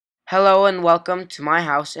Hello and welcome to my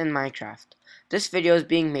house in Minecraft. This video is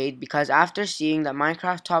being made because after seeing that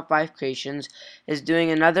Minecraft Top 5 Creations is doing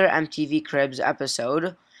another MTV Cribs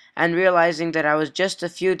episode, and realizing that I was just a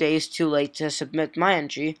few days too late to submit my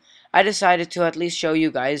entry, I decided to at least show you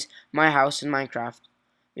guys my house in Minecraft.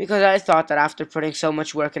 Because I thought that after putting so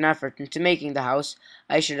much work and effort into making the house,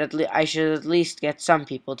 I should at least get some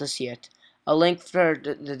people to see it. A link for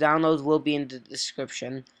the download will be in the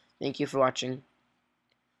description. Thank you for watching.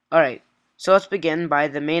 Alright, so let's begin by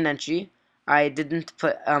the main entry. I didn't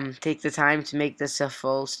take the time to make this a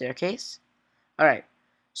full staircase. Alright,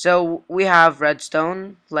 so we have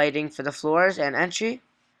redstone lighting for the floors and entry.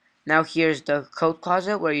 Now here's the coat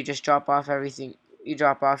closet where you just drop off everything. You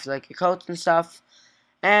drop off like your coats and stuff.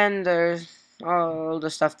 And there's all the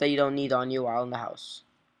stuff that you don't need on you while in the house.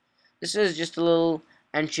 This is just a little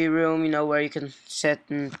entry room, where you can sit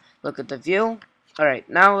and look at the view. Alright,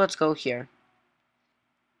 now let's go here.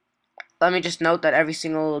 Let me just note that every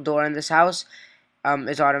single door in this house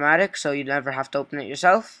is automatic, so you never have to open it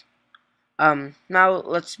yourself. Now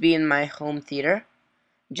let's be in my home theater.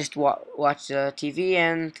 Just watch the TV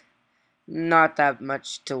and not that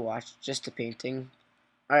much to watch, just a painting.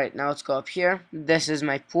 Alright, now let's go up here. This is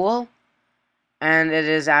my pool, and it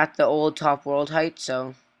is at the old top world height,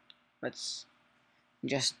 so let's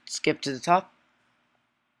just skip to the top.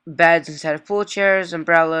 Beds instead of pool chairs,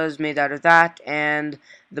 umbrellas made out of that, and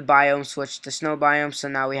the biome switched to snow biome, so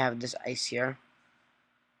now we have this ice here.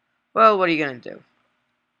 Well, what are you gonna do?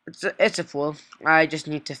 It's a pool. I just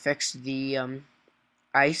need to fix the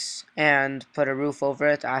ice and put a roof over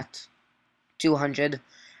it at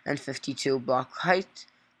 252 block height.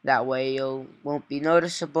 That way it won't be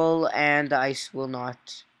noticeable, and the ice will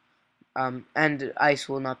not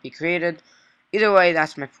be created. Either way,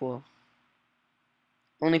 that's my pool.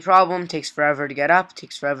 Only problem, takes forever to get up,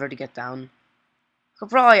 takes forever to get down.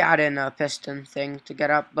 Could probably add in a piston thing to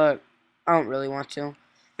get up, but I don't really want to.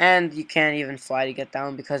 And you can't even fly to get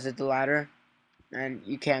down because of the ladder. And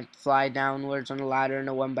you can't fly downwards on the ladder in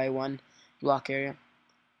a 1x1 block area.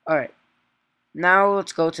 Alright, now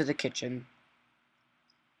let's go to the kitchen.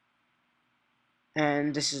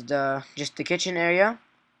 And this is just the kitchen area.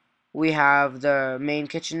 We have the main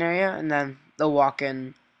kitchen area, and then the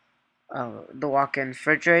walk-in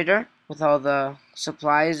refrigerator with all the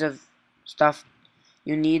supplies of stuff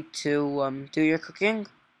you need to do your cooking,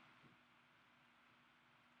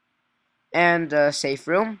 and the safe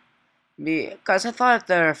room. Because I thought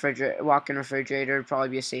the walk-in refrigerator would probably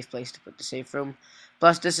be a safe place to put the safe room.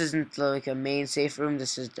 Plus, this isn't like a main safe room.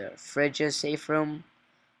 This is the fridge's safe room,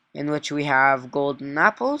 in which we have golden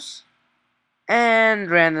apples and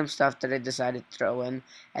random stuff that I decided to throw in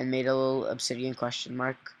and made a little obsidian question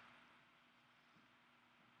mark,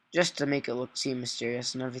 just to make it seem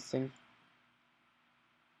mysterious and everything.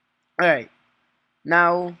 Alright,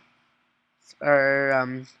 now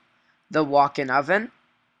for the walk-in oven,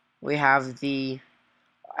 we have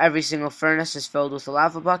every single furnace is filled with a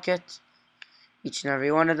lava bucket. Each and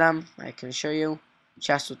every one of them, I can show you.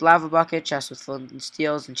 Chest with lava bucket, chest with flint and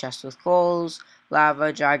steels, and chest with coals,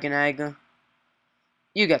 lava, dragon egg.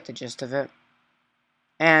 You get the gist of it.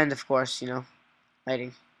 And of course,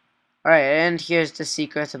 lighting. Alright, and here's the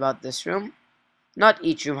secret about this room. Not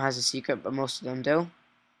each room has a secret, but most of them do.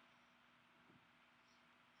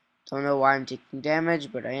 Don't know why I'm taking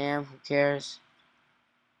damage, but I am. Who cares?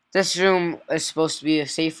 This room is supposed to be a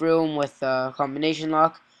safe room with a combination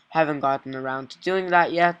lock. Haven't gotten around to doing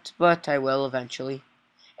that yet, but I will eventually.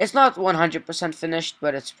 It's not 100% finished,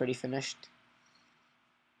 but it's pretty finished.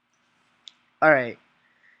 Alright.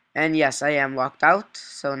 And yes, I am locked out,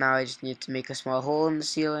 so now I just need to make a small hole in the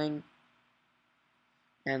ceiling.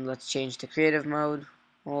 And let's change to creative mode.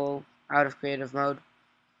 Hole out of creative mode.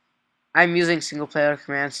 I'm using single player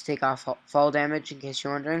commands to take off fall damage, in case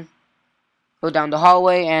you're wondering. Go down the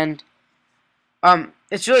hallway, and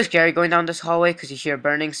it's really scary going down this hallway because you hear a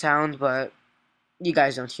burning sound, but you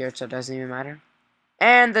guys don't hear it, so it doesn't even matter.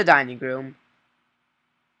 And the dining room.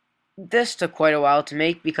 This took quite a while to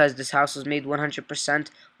make because this house was made 100%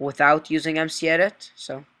 without using MC Edit.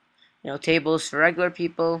 So, tables for regular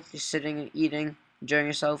people, just sitting and eating, enjoying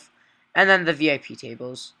yourself. And then the VIP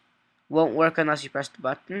tables. Won't work unless you press the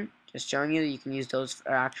button. Just showing you can use those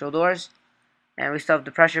for actual doors. And we still have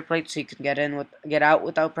the pressure plate so you can get out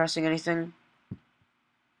without pressing anything.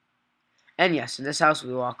 And yes, in this house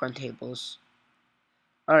we walk on tables.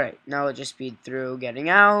 Alright, now we'll just speed through getting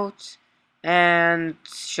out and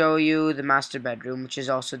show you the master bedroom, which is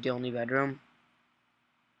also the only bedroom,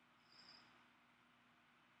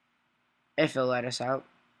 if it'll let us out.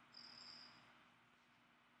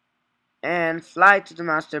 And fly to the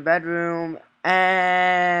master bedroom,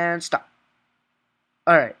 and and stop.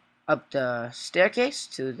 Alright, up the staircase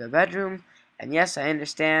to the bedroom. And yes, I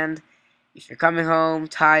understand, if you're coming home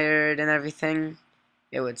tired and everything,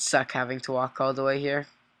 it would suck having to walk all the way here.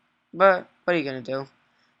 But what are you gonna do?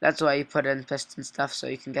 That's why you put in piston stuff, so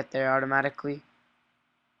you can get there automatically.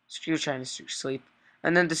 You're trying to sleep.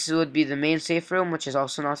 And then this would be the main safe room, which is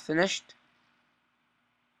also not finished.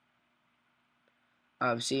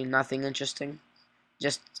 See, nothing interesting.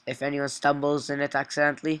 Just if anyone stumbles in it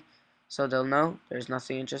accidentally, so they'll know there's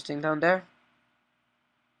nothing interesting down there.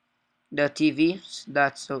 The TV,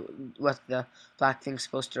 that's what the black thing's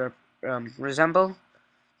supposed to resemble.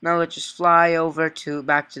 Now let's just fly over to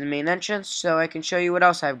back to the main entrance so I can show you what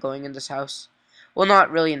else I have going in this house. Well, not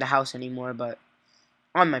really in the house anymore, but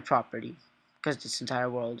on my property, because this entire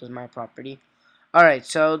world is my property. Alright,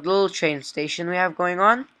 so the little train station we have going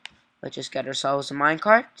on. Let's just get ourselves a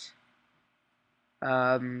minecart.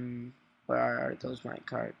 Where are those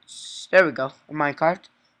minecarts? There we go, a minecart.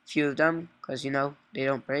 Few of them, because, you know, they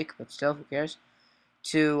don't break, but still, who cares?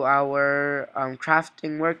 To our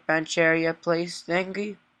crafting workbench area place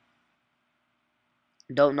thingy.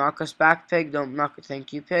 Don't knock us back, pig. Don't knock it.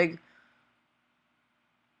 Thank you, pig.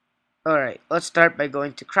 Alright, let's start by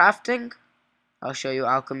going to crafting. I'll show you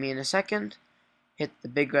alchemy in a second. Hit the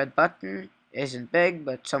big red button. It isn't big,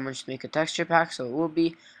 but someone should make a texture pack, so it will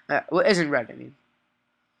be. Well, it isn't red, I mean.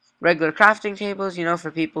 Regular crafting tables, you know,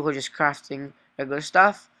 for people who are just crafting regular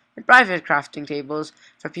stuff. And private crafting tables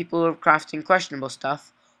for people who are crafting questionable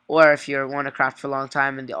stuff. Or if you want to craft for a long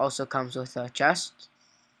time and it also comes with a chest.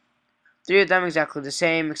 3 of them exactly the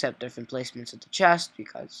same, except different placements of the chest,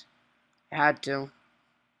 because I had to.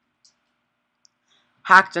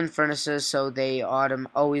 Hacked-on furnaces, so they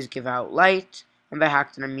always give out light. And by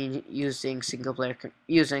hacked-on, I mean using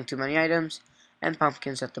using too many items. And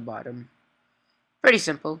pumpkins at the bottom. Pretty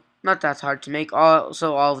simple, not that hard to make.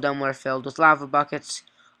 Also, all of them were filled with lava buckets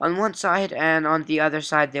on one side, and on the other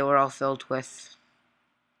side they were all filled with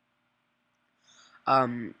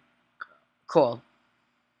coal.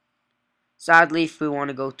 Sadly, if we want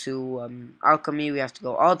to go to alchemy, we have to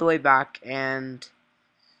go all the way back and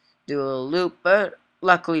do a loop, but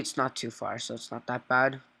luckily it's not too far, so it's not that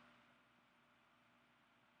bad.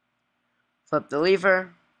 Flip the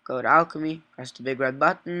lever, go to alchemy, press the big red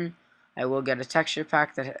button. I will get a texture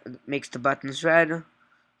pack that makes the buttons red,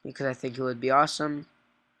 because I think it would be awesome.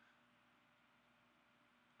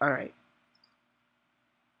 Alright.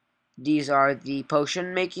 These are the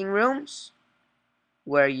potion making rooms,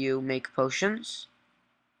 where you make potions.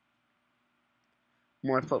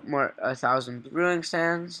 More 1,000 brewing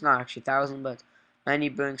stands, not actually 1,000, but 90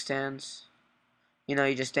 brewing stands. You know,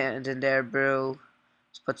 you just stand in there, brew.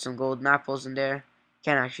 Just put some golden apples in there.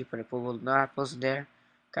 Can't actually put golden apples in there.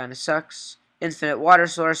 Kind of sucks. Infinite water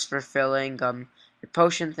source for filling your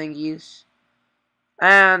potion thingies.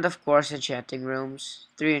 And of course, enchanting rooms.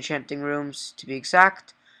 3 enchanting rooms to be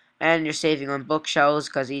exact. And you're saving on bookshelves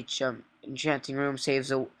because each enchanting room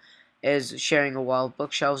is sharing a wall of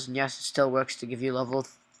bookshelves. And yes, it still works to give you level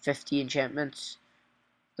 50 enchantments.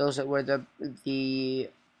 Those were the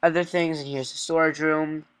other things. And here's the storage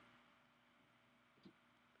room,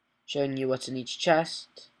 showing you what's in each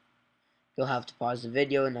chest. You'll have to pause the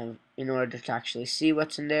video in order to actually see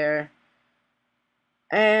what's in there.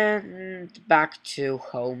 And back to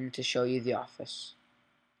home to show you the office.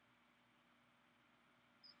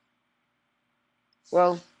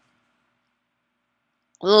 Well,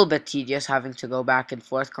 a little bit tedious having to go back and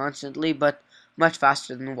forth constantly, but much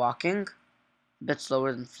faster than walking. A bit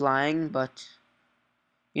slower than flying, but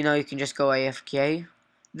you know, you can just go AFK.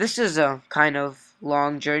 This is a kind of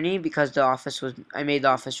long journey because I made the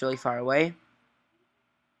office really far away.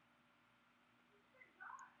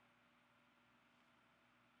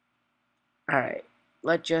 Alright,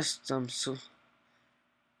 let's just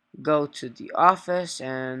go to the office,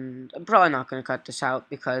 and I'm probably not going to cut this out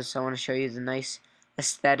because I want to show you the nice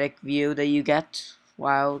aesthetic view that you get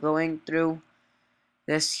while going through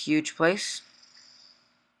this huge place.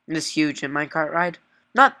 This huge minecart ride.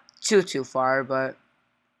 Not too far, but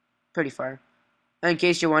pretty far. In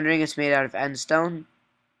case you're wondering, it's made out of endstone.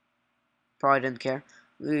 Probably didn't care.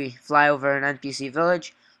 We fly over an NPC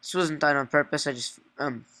village. This wasn't done on purpose. I just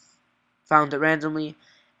found it randomly,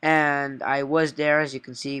 and I was there, as you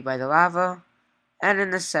can see by the lava. And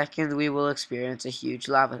in a second, we will experience a huge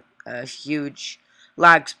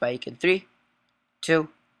lag spike in 3, 2,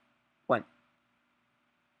 1.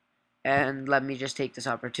 And let me just take this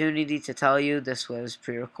opportunity to tell you this was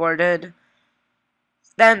pre-recorded.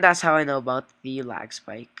 Then that's how I know about the lag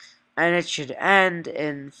spike. And it should end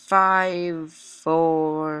in 5,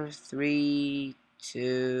 4, 3,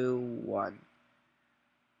 2, 1.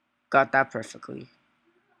 got that perfectly.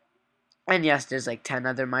 And yes, there's like 10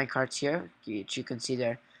 other minecarts here, which you can see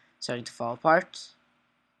they're starting to fall apart.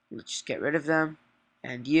 Let's just get rid of them.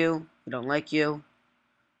 And you, we don't like you.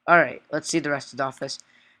 Alright, let's see the rest of the office.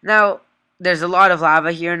 Now, there's a lot of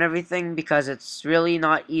lava here and everything because it's really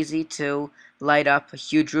not easy to light up a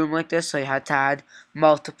huge room like this, so you had to add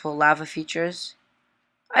multiple lava features.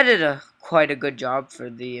 I did quite a good job for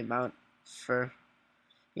the amount, for,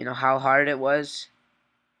 how hard it was.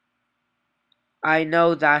 I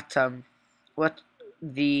know that, what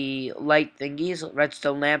the light thingies,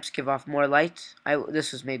 redstone lamps give off more light.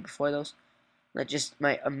 This was made before those. That's just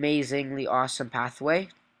my amazingly awesome pathway.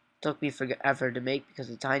 Took me forever to make because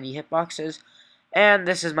of the tiny hitboxes. And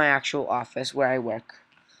this is my actual office where I work.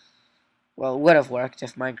 Well, it would have worked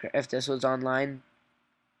if this was online.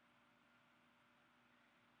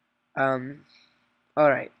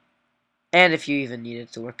 Alright. And if you even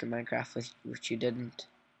needed to work in Minecraft, which you didn't.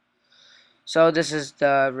 So this is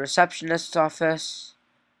the receptionist's office.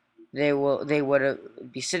 They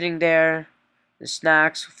would be sitting there. The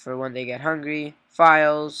snacks for when they get hungry.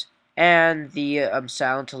 Files. And the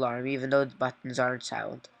silent alarm, even though the buttons aren't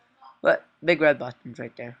silent. But big red buttons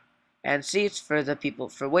right there. And seats for the people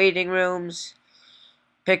for waiting rooms.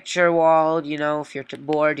 Picture wall, if you're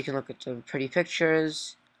bored, you can look at the pretty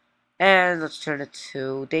pictures. And let's turn it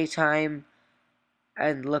to daytime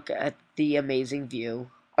and look at the amazing view.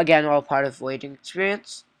 Again, all part of waiting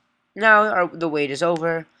experience. Now the wait is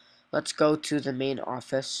over. Let's go to the main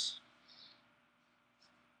office.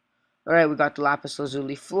 Alright, we got the lapis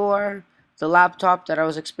lazuli floor, the laptop that I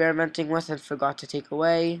was experimenting with and forgot to take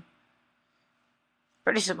away.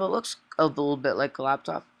 Pretty simple. It looks a little bit like a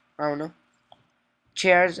laptop. I don't know.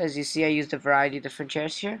 Chairs, as you see, I used a variety of different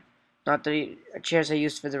chairs here. Not the chairs I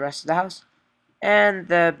used for the rest of the house. And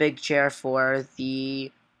the big chair for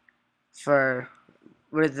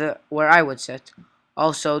where I would sit.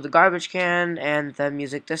 Also the garbage can and the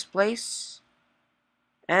music displays.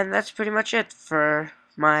 And that's pretty much it for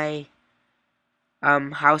my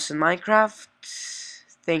house in Minecraft.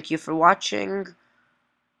 Thank you for watching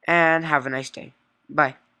and have a nice day.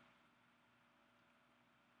 Bye.